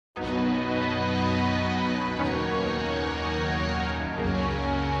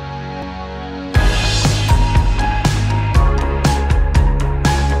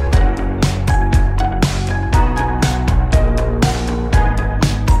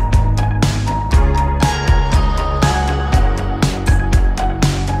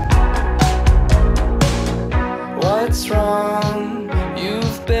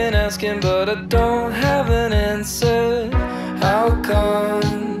but I don't have an answer. How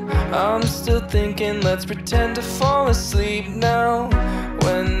come I'm still thinking let's pretend to fall asleep now?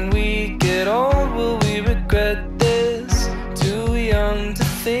 When we get old, will we regret this? Too young to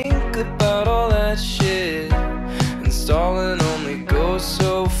think about all that shit. And stalling only goes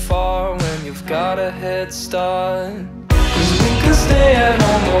so far when you've got a head start. Cause we can stay at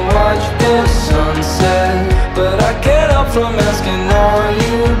home or watch the sunset, but I can't help from asking, are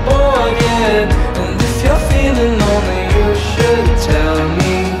you bored?